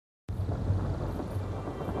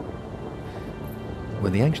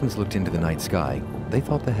When the ancients looked into the night sky, they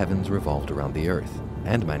thought the heavens revolved around the Earth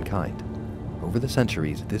and mankind. Over the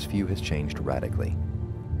centuries, this view has changed radically.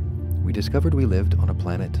 We discovered we lived on a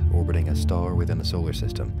planet orbiting a star within a solar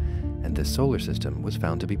system, and this solar system was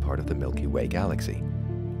found to be part of the Milky Way galaxy.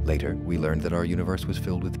 Later, we learned that our universe was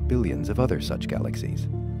filled with billions of other such galaxies.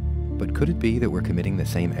 But could it be that we're committing the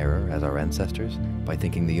same error as our ancestors by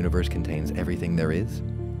thinking the universe contains everything there is?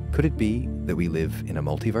 Could it be that we live in a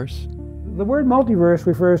multiverse? The word multiverse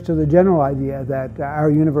refers to the general idea that our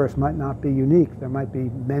universe might not be unique. There might be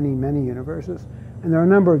many, many universes. And there are a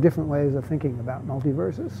number of different ways of thinking about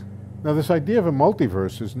multiverses. Now, this idea of a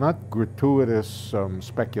multiverse is not gratuitous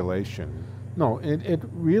speculation. No, it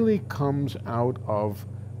really comes out of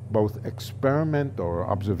both experiment or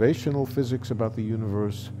observational physics about the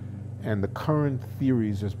universe and the current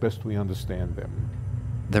theories as best we understand them.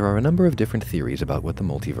 There are a number of different theories about what the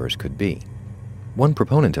multiverse could be. One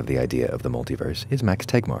proponent of the idea of the multiverse is Max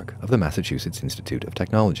Tegmark of the Massachusetts Institute of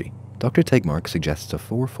Technology. Dr. Tegmark suggests a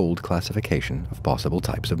four-fold classification of possible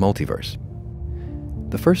types of multiverse.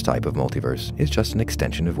 The first type of multiverse is just an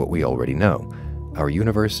extension of what we already know, our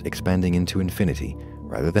universe expanding into infinity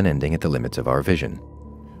rather than ending at the limits of our vision.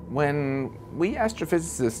 When we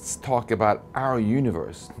astrophysicists talk about our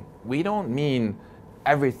universe, we don't mean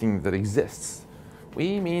everything that exists.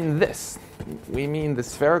 We mean this. We mean the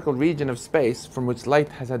spherical region of space from which light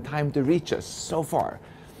has had time to reach us so far.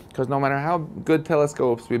 Because no matter how good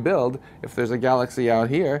telescopes we build, if there's a galaxy out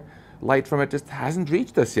here, light from it just hasn't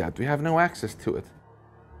reached us yet. We have no access to it.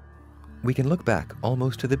 We can look back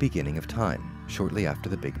almost to the beginning of time, shortly after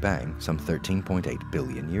the Big Bang, some 13.8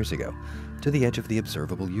 billion years ago, to the edge of the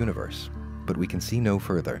observable universe. But we can see no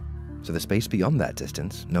further. So the space beyond that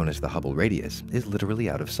distance, known as the Hubble radius, is literally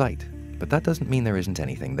out of sight. But that doesn't mean there isn't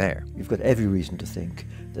anything there. We've got every reason to think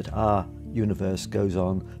that our universe goes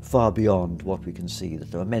on far beyond what we can see,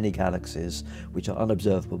 that there are many galaxies which are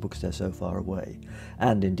unobservable because they're so far away.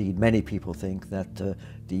 And indeed, many people think that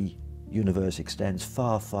the universe extends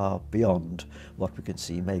far, far beyond what we can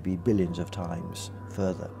see, maybe billions of times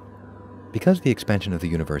further. Because the expansion of the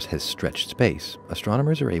universe has stretched space,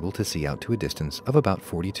 astronomers are able to see out to a distance of about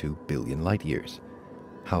 42 billion light years.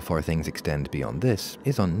 How far things extend beyond this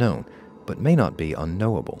is unknown, but may not be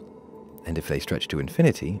unknowable. And if they stretch to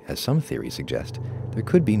infinity, as some theories suggest, there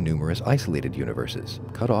could be numerous isolated universes,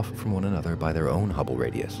 cut off from one another by their own Hubble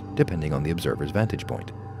radius, depending on the observer's vantage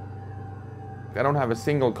point. I don't have a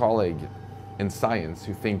single colleague in science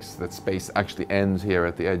who thinks that space actually ends here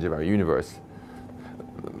at the edge of our universe.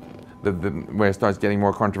 Where it starts getting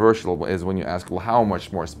more controversial is when you ask, well, how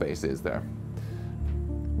much more space is there?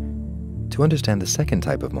 To understand the second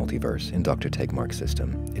type of multiverse in Dr. Tegmark's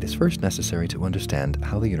system, it is first necessary to understand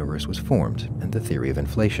how the universe was formed and the theory of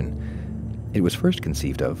inflation. It was first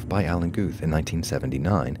conceived of by Alan Guth in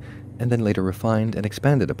 1979, and then later refined and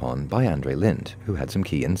expanded upon by Andre Linde, who had some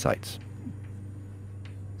key insights.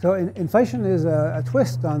 So inflation is a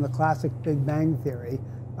twist on the classic Big Bang theory.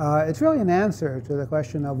 It's really an answer to the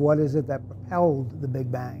question of what is it that propelled the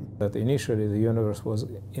Big Bang. That initially the universe was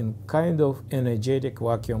in kind of energetic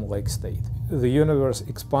vacuum-like state. The universe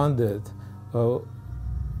expanded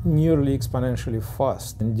nearly exponentially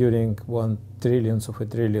fast. And during 1 trillionth of a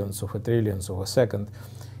trillionth of a trillionth of a second,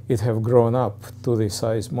 it have grown up to the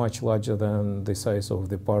size much larger than the size of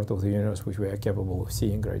the part of the universe which we are capable of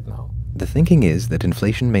seeing right now. The thinking is that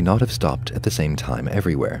inflation may not have stopped at the same time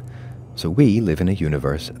everywhere. So we live in a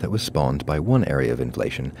universe that was spawned by one area of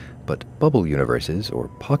inflation, but bubble universes, or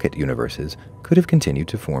pocket universes, could have continued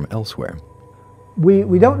to form elsewhere.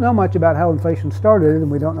 We don't know much about how inflation started,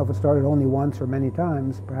 and we don't know if it started only once or many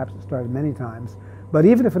times. Perhaps it started many times. But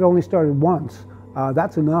even if it only started once,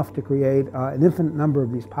 that's enough to create an infinite number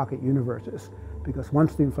of these pocket universes. Because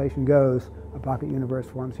once the inflation goes, a pocket universe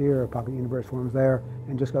forms here, a pocket universe forms there,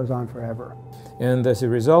 and just goes on forever. And as a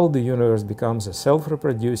result, the universe becomes a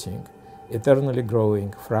self-reproducing, eternally growing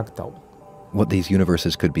fractal. What these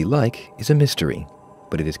universes could be like is a mystery,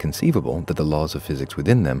 but it is conceivable that the laws of physics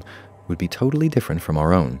within them would be totally different from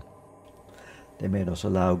our own. They may not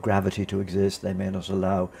allow gravity to exist, they may not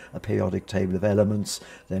allow a periodic table of elements,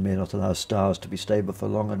 they may not allow stars to be stable for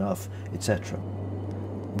long enough, etc.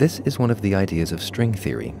 This is one of the ideas of string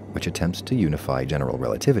theory, which attempts to unify general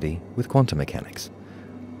relativity with quantum mechanics.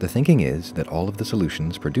 The thinking is that all of the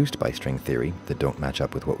solutions produced by string theory that don't match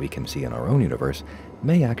up with what we can see in our own universe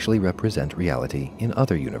may actually represent reality in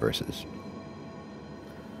other universes.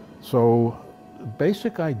 So, the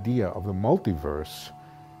basic idea of the multiverse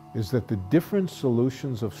is that the different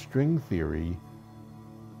solutions of string theory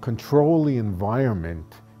control the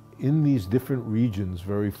environment in these different regions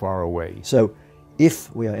very far away. So,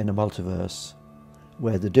 if we are in a multiverse,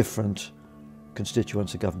 where the different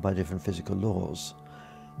constituents are governed by different physical laws,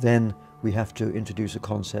 then we have to introduce a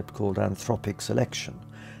concept called anthropic selection.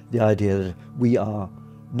 The idea that we are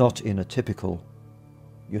not in a typical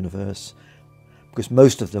universe, because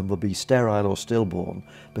most of them will be sterile or stillborn,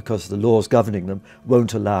 because the laws governing them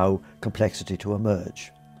won't allow complexity to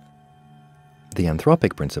emerge. The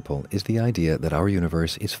anthropic principle is the idea that our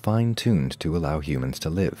universe is fine-tuned to allow humans to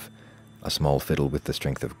live. A small fiddle with the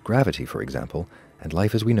strength of gravity, for example, and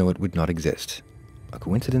life as we know it would not exist. A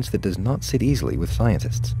coincidence that does not sit easily with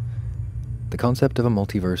scientists. The concept of a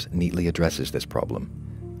multiverse neatly addresses this problem.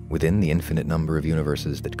 Within the infinite number of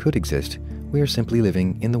universes that could exist, we are simply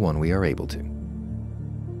living in the one we are able to.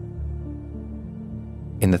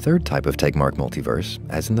 In the third type of Tegmark multiverse,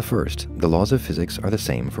 as in the first, the laws of physics are the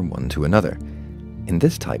same from one to another. In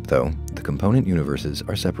this type, though, the component universes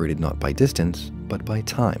are separated not by distance, but by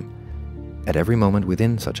time. At every moment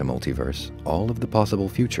within such a multiverse, all of the possible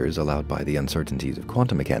futures allowed by the uncertainties of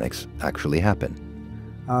quantum mechanics actually happen.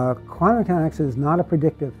 Quantum mechanics is not a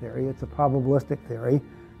predictive theory, it's a probabilistic theory.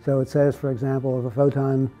 So it says, for example, if a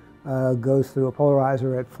photon goes through a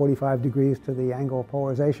polarizer at 45 degrees to the angle of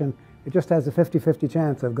polarization, it just has a 50-50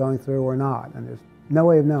 chance of going through or not, and there's no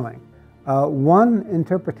way of knowing. One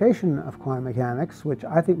interpretation of quantum mechanics, which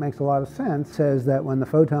I think makes a lot of sense, says that when the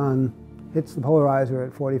photon hits the polarizer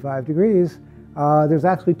at 45 degrees, there's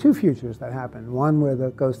actually two futures that happen. One where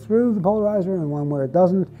it goes through the polarizer and one where it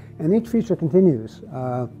doesn't, and each future continues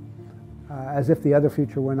as if the other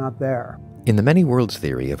future were not there. In the many worlds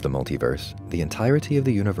theory of the multiverse, the entirety of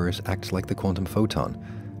the universe acts like the quantum photon,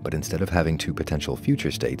 but instead of having two potential future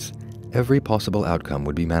states, every possible outcome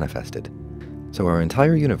would be manifested. So our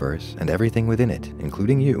entire universe and everything within it,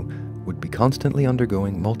 including you, would be constantly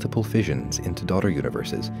undergoing multiple fissions into daughter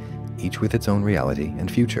universes, each with its own reality and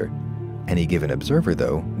future. Any given observer,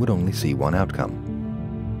 though, would only see one outcome.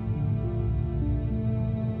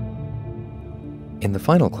 In the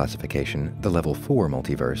final classification, the level 4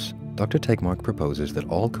 multiverse, Dr. Tegmark proposes that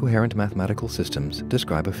all coherent mathematical systems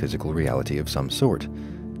describe a physical reality of some sort.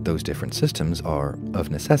 Those different systems are, of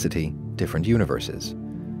necessity, different universes.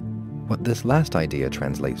 What this last idea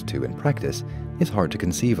translates to in practice is hard to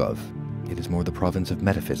conceive of. It is more the province of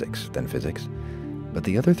metaphysics than physics. But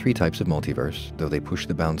the other three types of multiverse, though they push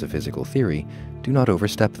the bounds of physical theory, do not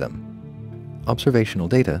overstep them. Observational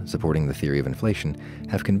data supporting the theory of inflation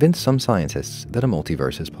have convinced some scientists that a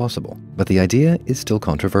multiverse is possible, but the idea is still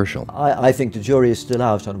controversial. I think the jury is still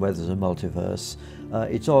out on whether there's a multiverse.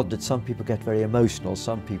 It's odd that some people get very emotional,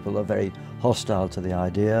 some people are very hostile to the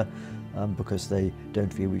idea because they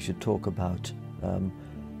don't feel we should talk about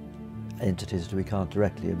entities that we can't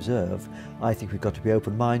directly observe. I think we've got to be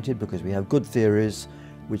open-minded because we have good theories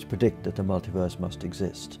which predict that the multiverse must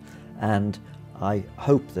exist. And I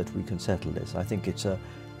hope that we can settle this. I think it's an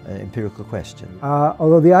empirical question.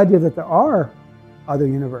 Although the idea that there are other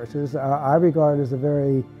universes, I regard as a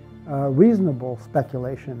very reasonable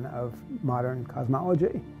speculation of modern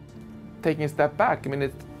cosmology. Taking a step back, I mean,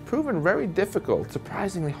 it's proven very difficult,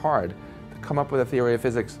 surprisingly hard, to come up with a theory of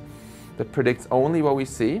physics that predicts only what we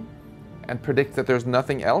see and predicts that there's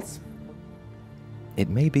nothing else. It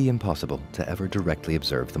may be impossible to ever directly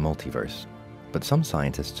observe the multiverse, but some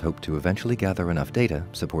scientists hope to eventually gather enough data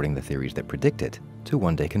supporting the theories that predict it to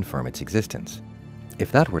one day confirm its existence.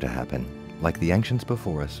 If that were to happen, like the ancients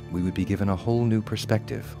before us, we would be given a whole new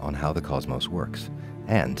perspective on how the cosmos works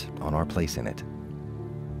and on our place in it.